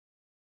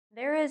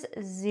There is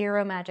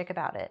zero magic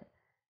about it.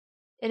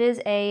 It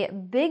is a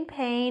big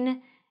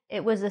pain.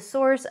 It was a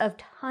source of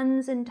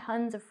tons and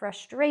tons of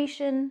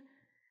frustration.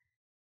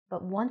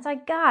 But once I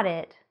got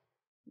it,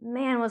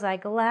 man, was I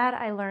glad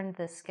I learned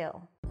this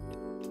skill.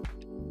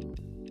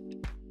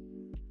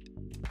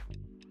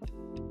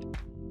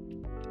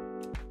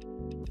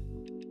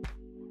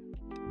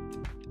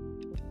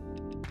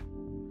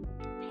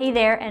 Hey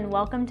there, and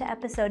welcome to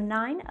episode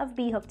 9 of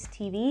B.Hooked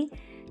TV.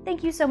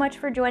 Thank you so much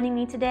for joining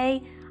me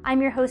today. I'm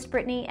your host,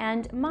 Brittany,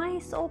 and my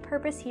sole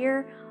purpose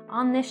here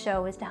on this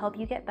show is to help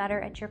you get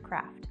better at your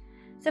craft.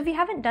 So if you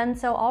haven't done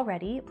so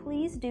already,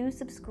 please do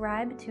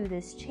subscribe to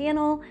this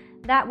channel.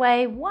 That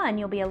way, one,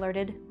 you'll be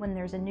alerted when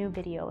there's a new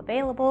video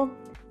available.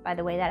 By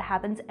the way, that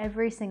happens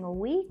every single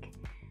week.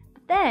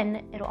 But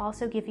then it'll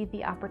also give you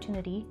the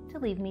opportunity to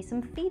leave me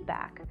some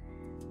feedback.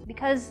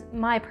 Because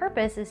my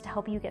purpose is to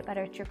help you get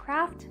better at your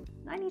craft,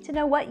 I need to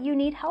know what you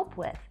need help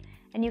with.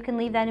 And you can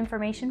leave that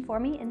information for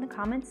me in the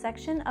comments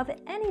section of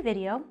any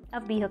video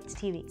of B.Hooked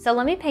TV. So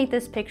let me paint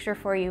this picture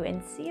for you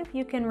and see if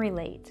you can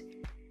relate.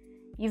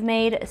 You've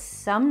made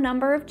some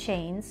number of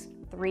chains,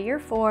 3 or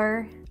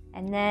 4,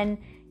 and then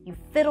you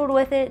fiddled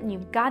with it and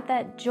you've got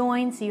that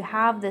join, so you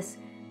have this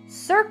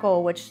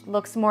circle which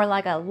looks more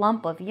like a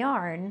lump of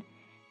yarn,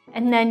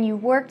 and then you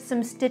worked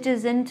some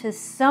stitches into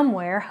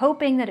somewhere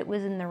hoping that it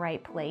was in the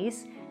right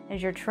place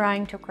as you're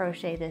trying to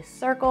crochet this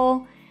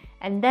circle,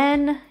 and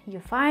then you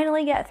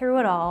finally get through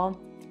it all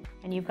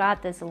and you've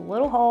got this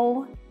little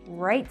hole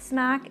right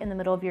smack in the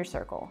middle of your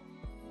circle.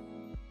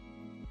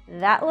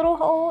 That little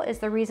hole is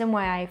the reason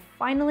why I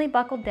finally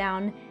buckled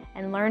down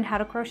and learned how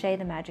to crochet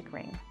the magic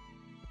ring.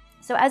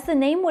 So as the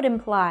name would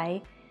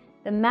imply,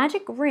 the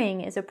magic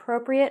ring is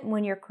appropriate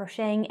when you're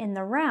crocheting in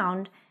the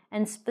round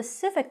and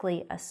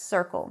specifically a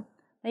circle.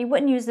 Now you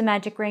wouldn't use the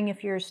magic ring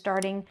if you're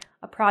starting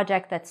a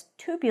project that's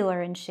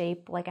tubular in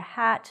shape, like a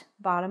hat,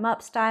 bottom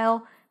up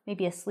style,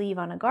 maybe a sleeve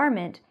on a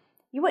garment.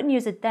 You wouldn't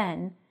use it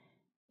then.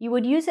 You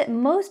would use it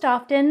most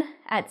often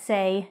at,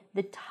 say,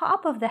 the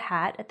top of the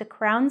hat at the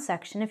crown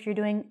section if you're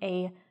doing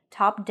a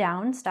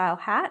top-down style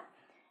hat.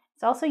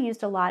 It's also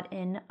used a lot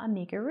in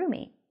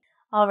amigurumi.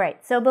 All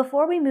right, so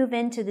before we move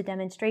into the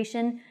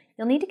demonstration,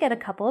 you'll need to get a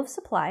couple of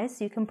supplies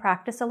so you can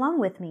practice along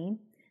with me.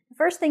 The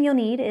first thing you'll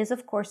need is,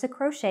 of course, a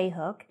crochet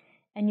hook,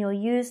 and you'll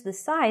use the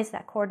size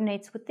that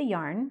coordinates with the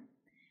yarn.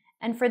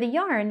 And for the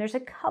yarn, there's a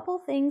couple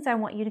things I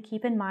want you to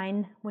keep in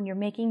mind when you're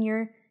making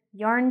your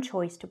yarn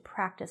choice to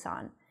practice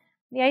on.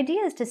 The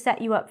idea is to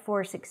set you up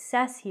for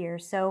success here,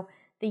 so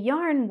the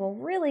yarn will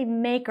really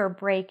make or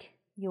break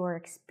your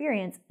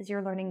experience as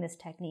you're learning this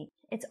technique.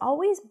 It's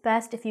always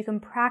best if you can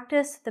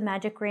practice the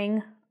magic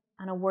ring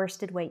on a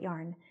worsted weight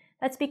yarn.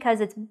 That's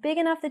because it's big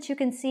enough that you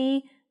can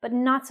see, but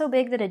not so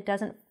big that it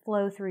doesn't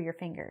flow through your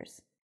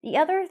fingers. The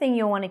other thing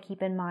you'll want to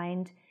keep in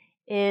mind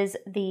is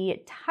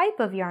the type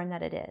of yarn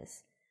that it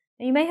is.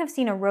 Now, you may have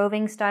seen a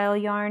roving style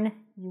yarn.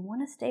 You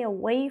want to stay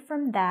away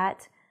from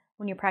that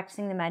when you're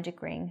practicing the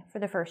magic ring for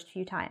the first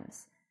few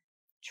times.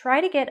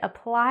 Try to get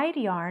applied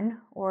yarn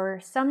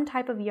or some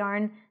type of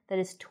yarn that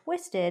is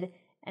twisted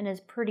and is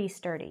pretty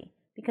sturdy,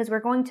 because we're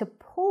going to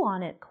pull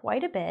on it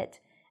quite a bit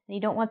and you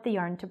don't want the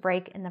yarn to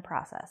break in the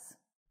process.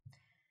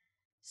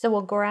 So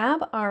we'll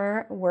grab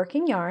our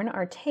working yarn,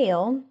 our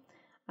tail.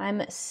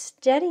 I'm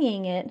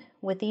steadying it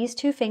with these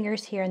 2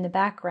 fingers here in the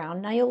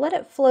background. Now you'll let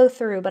it flow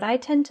through, but I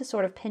tend to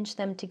sort of pinch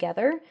them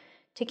together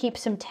to keep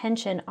some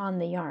tension on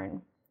the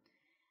yarn.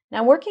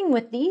 Now working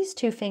with these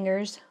 2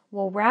 fingers,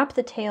 we'll wrap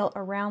the tail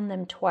around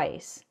them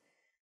twice.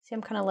 See,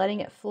 I'm kind of letting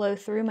it flow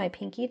through my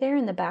pinky there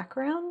in the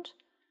background.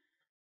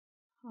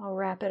 I'll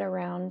wrap it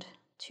around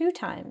 2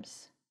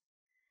 times.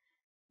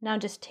 Now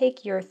just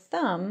take your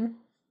thumb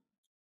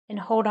and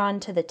hold on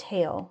to the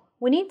tail.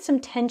 We need some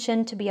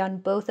tension to be on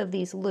both of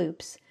these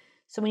loops,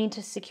 so we need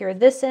to secure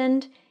this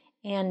end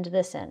and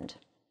this end.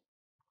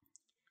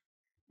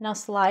 Now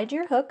slide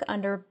your hook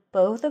under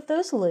both of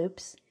those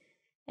loops,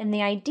 and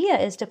the idea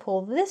is to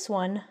pull this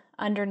one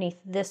underneath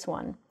this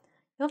one.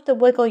 You'll have to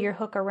wiggle your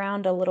hook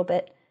around a little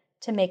bit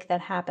to make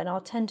that happen. I'll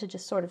tend to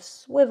just sort of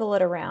swivel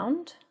it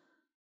around.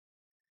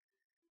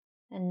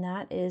 And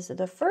that is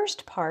the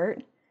first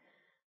part,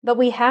 but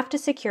we have to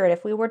secure it.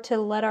 If we were to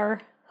let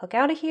our hook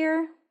out of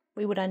here,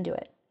 we would undo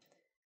it.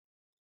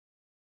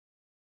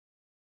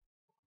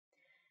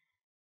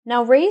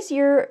 Now raise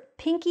your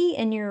pinky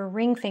and your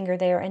ring finger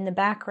there in the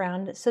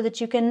background so that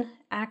you can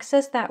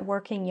access that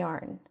working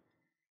yarn.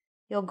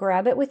 You'll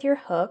grab it with your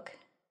hook,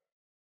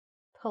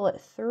 pull it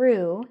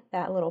through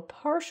that little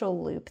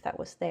partial loop that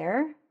was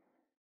there,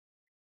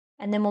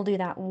 and then we'll do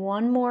that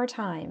one more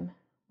time.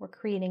 We're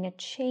creating a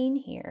chain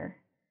here.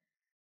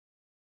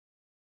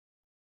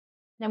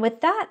 Now with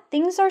that,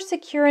 things are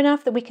secure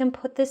enough that we can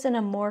put this in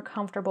a more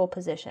comfortable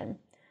position.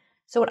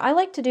 So what I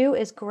like to do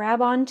is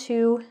grab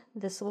onto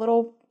this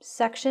little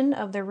section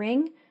of the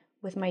ring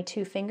with my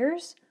 2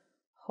 fingers,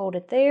 hold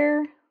it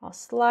there, I'll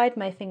slide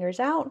my fingers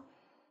out,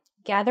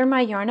 gather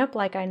my yarn up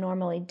like I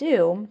normally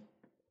do,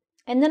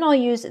 and then I'll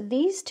use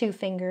these 2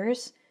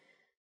 fingers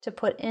to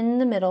put in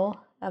the middle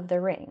of the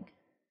ring.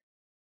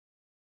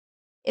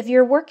 If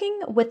you're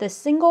working with a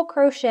single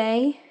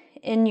crochet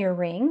in your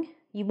ring,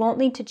 you won't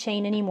need to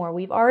chain anymore.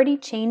 We've already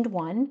chained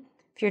one.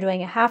 If you're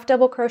doing a half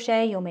double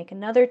crochet, you'll make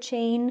another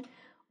chain,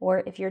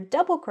 or if you're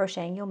double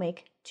crocheting, you'll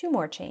make 2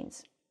 more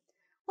chains.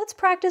 Let's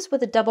practice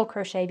with a double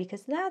crochet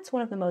because that's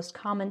one of the most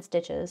common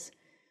stitches.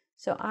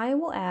 So I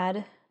will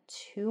add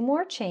 2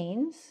 more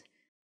chains,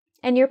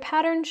 and your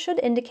pattern should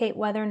indicate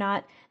whether or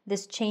not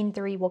this chain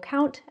 3 will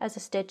count as a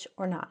stitch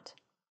or not.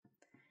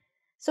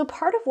 So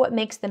part of what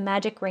makes the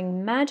magic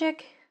ring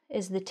magic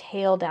is the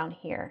tail down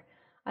here.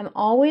 I'm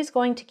always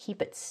going to keep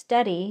it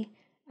steady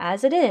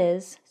as it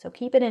is, so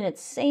keep it in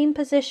its same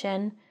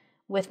position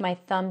with my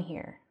thumb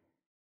here.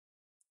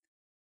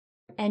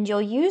 And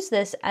you'll use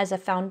this as a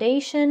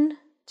foundation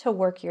to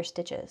work your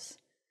stitches.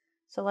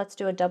 So let's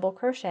do a double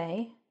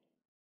crochet.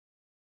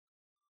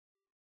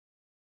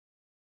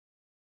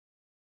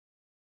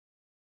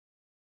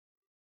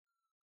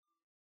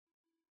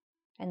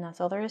 And that's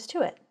all there is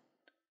to it.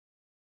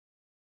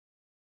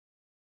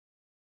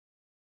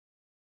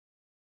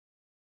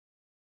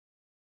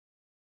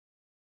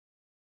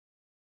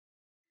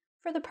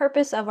 For the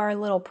purpose of our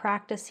little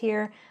practice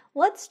here,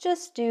 let's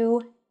just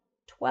do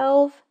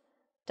 12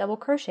 double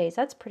crochets.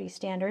 That's pretty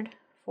standard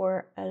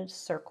for a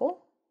circle.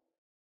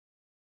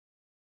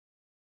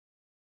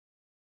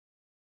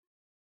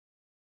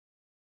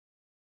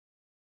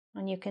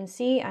 And you can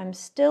see I'm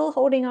still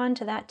holding on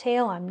to that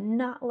tail. I'm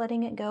not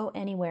letting it go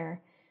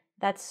anywhere.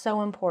 That's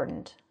so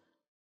important.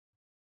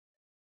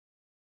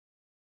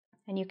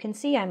 And you can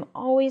see I'm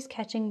always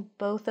catching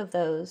both of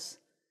those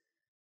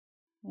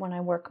when I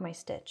work my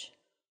stitch.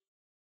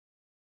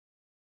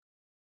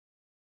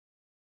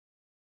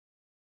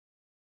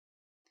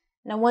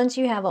 Now once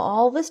you have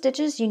all the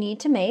stitches you need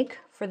to make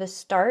for the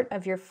start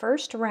of your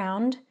first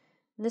round,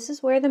 this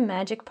is where the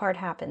magic part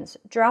happens.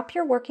 Drop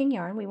your working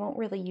yarn, we won't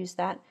really use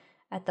that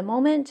at the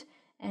moment,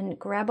 and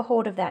grab a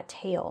hold of that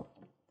tail.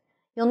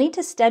 You'll need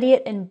to steady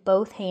it in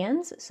both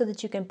hands so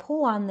that you can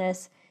pull on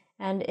this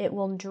and it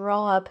will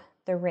draw up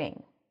the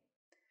ring.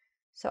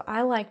 So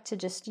I like to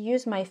just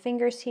use my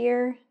fingers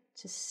here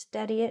to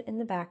steady it in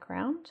the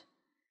background.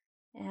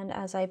 And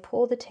as I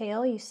pull the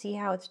tail, you see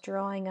how it's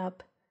drawing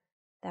up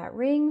that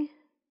ring.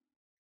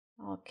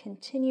 I'll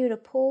continue to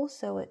pull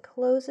so it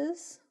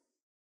closes.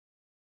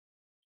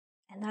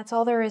 And that's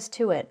all there is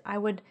to it. I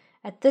would,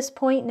 at this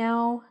point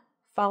now,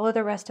 follow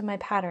the rest of my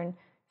pattern.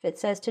 If it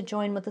says to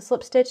join with a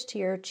slip stitch to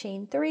your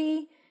chain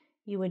 3,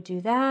 you would do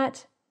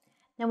that.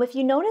 Now if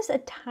you notice a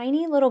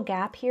tiny little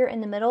gap here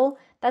in the middle,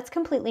 that's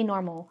completely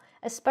normal,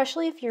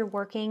 especially if you're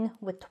working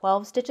with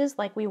 12 stitches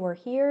like we were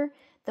here.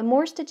 The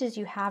more stitches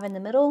you have in the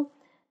middle,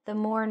 the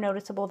more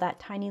noticeable that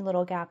tiny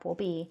little gap will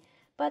be.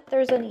 But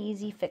there's an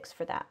easy fix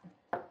for that.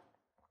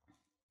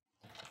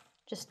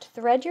 Just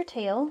thread your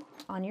tail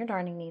on your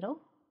darning needle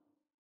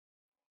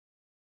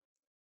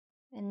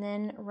and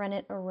then run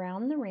it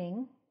around the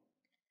ring.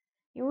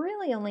 You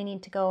really only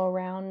need to go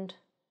around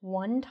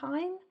one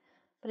time,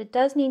 but it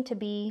does need to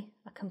be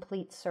a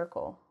complete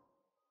circle.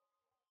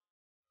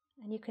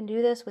 And you can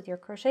do this with your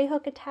crochet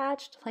hook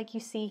attached like you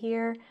see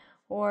here,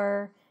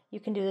 or you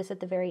can do this at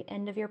the very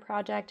end of your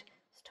project.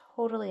 It's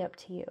totally up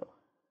to you.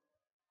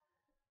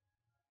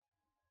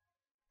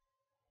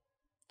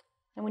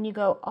 And when you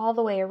go all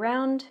the way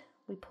around,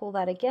 we pull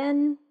that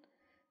again,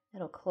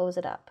 it'll close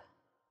it up.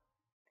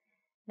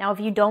 Now, if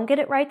you don't get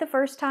it right the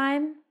first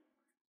time,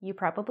 you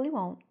probably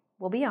won't,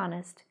 we'll be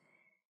honest.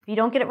 If you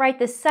don't get it right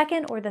the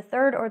second or the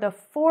third or the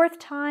fourth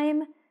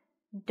time,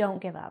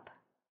 don't give up.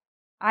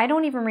 I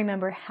don't even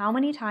remember how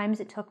many times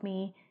it took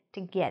me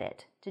to get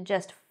it, to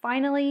just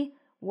finally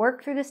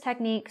work through this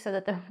technique so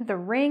that the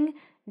ring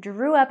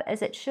drew up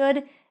as it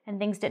should and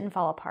things didn't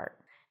fall apart.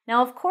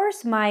 Now, of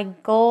course, my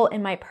goal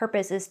and my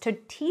purpose is to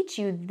teach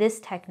you this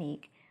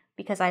technique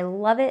because I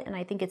love it and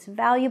I think it's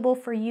valuable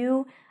for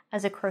you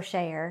as a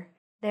crocheter.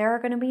 There are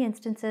going to be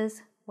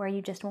instances where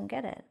you just won't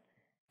get it,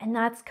 and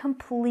that's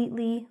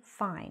completely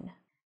fine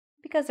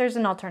because there's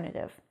an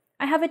alternative.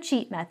 I have a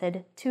cheat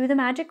method to the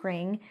magic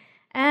ring,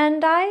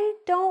 and I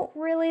don't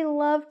really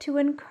love to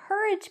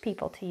encourage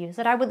people to use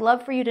it. I would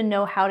love for you to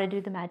know how to do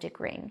the magic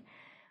ring.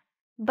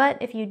 But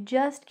if you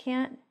just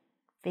can't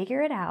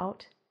figure it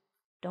out,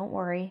 don't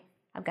worry,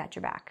 I've got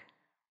your back.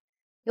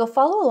 You'll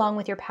follow along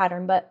with your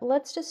pattern, but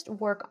let's just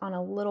work on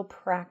a little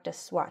practice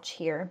swatch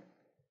here.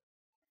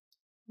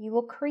 You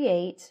will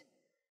create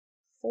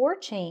 4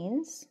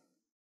 chains.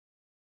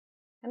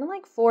 I don't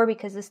like 4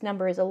 because this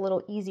number is a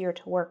little easier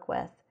to work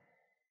with.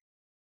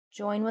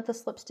 Join with a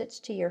slip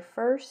stitch to your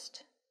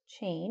first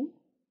chain.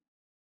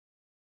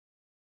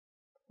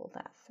 Pull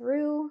that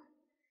through.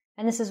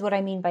 And this is what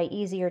I mean by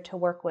easier to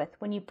work with.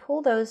 When you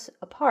pull those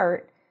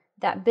apart,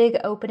 that big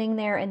opening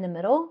there in the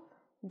middle,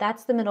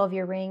 that's the middle of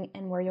your ring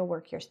and where you'll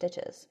work your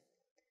stitches.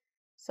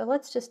 So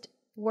let's just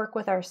work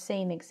with our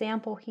same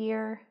example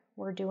here.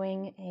 We're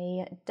doing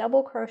a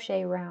double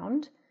crochet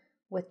round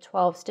with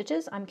 12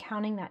 stitches. I'm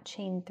counting that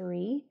chain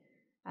 3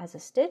 as a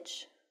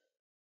stitch.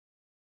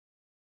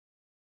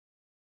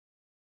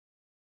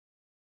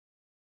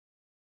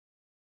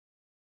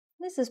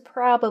 This is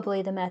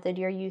probably the method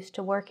you're used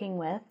to working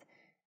with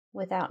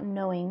without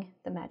knowing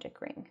the magic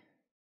ring.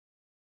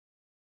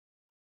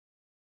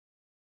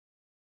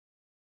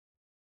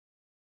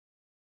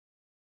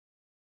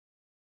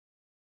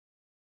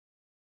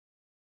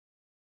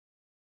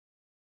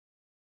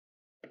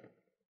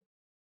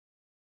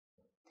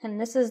 And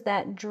this is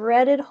that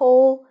dreaded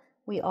hole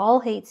we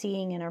all hate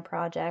seeing in our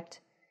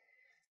project.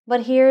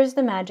 But here's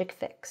the magic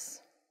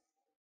fix.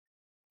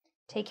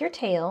 Take your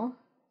tail,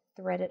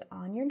 thread it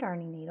on your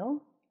darning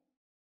needle,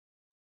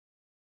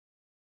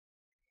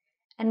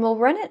 and we'll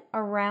run it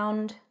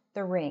around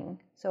the ring,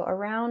 so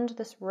around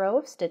this row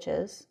of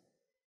stitches,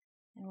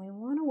 and we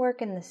want to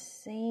work in the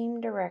same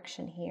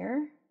direction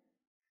here.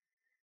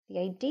 The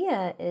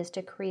idea is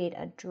to create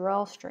a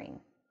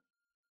drawstring.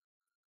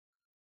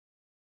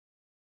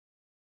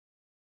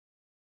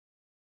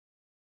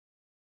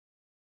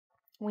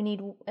 We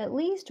need at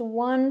least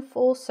one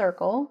full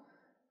circle,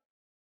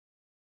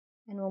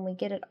 and when we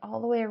get it all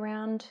the way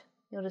around,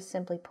 you'll just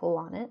simply pull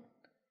on it,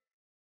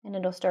 and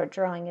it'll start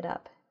drawing it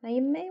up. Now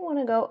you may want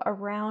to go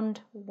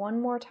around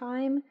one more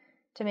time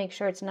to make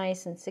sure it's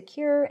nice and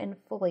secure and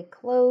fully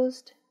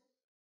closed.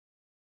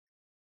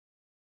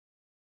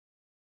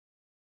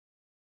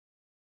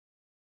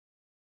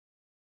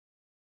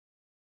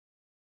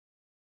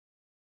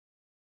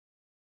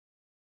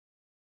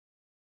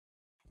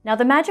 Now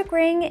the magic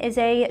ring is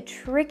a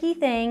tricky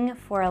thing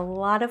for a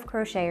lot of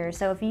crocheters,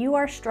 so if you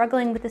are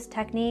struggling with this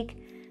technique,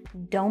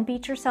 don't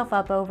beat yourself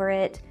up over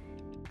it.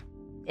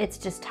 It's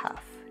just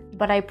tough.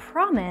 But I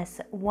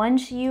promise,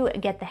 once you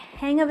get the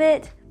hang of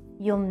it,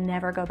 you'll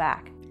never go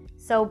back.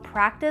 So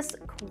practice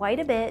quite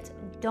a bit.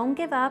 Don't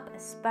give up,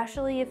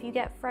 especially if you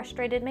get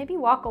frustrated. Maybe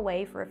walk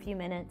away for a few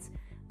minutes,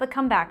 but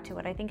come back to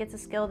it. I think it's a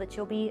skill that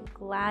you'll be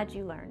glad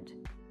you learned.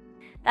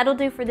 That'll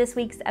do for this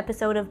week's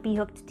episode of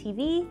B.Hooked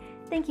TV.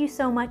 Thank you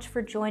so much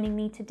for joining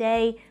me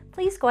today.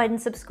 Please go ahead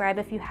and subscribe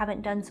if you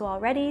haven't done so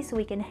already so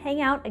we can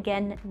hang out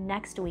again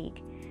next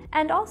week.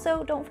 And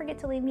also, don't forget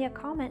to leave me a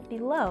comment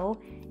below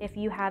if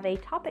you have a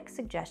topic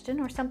suggestion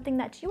or something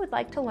that you would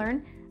like to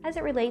learn as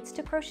it relates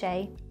to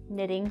crochet,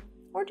 knitting,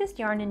 or just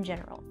yarn in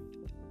general.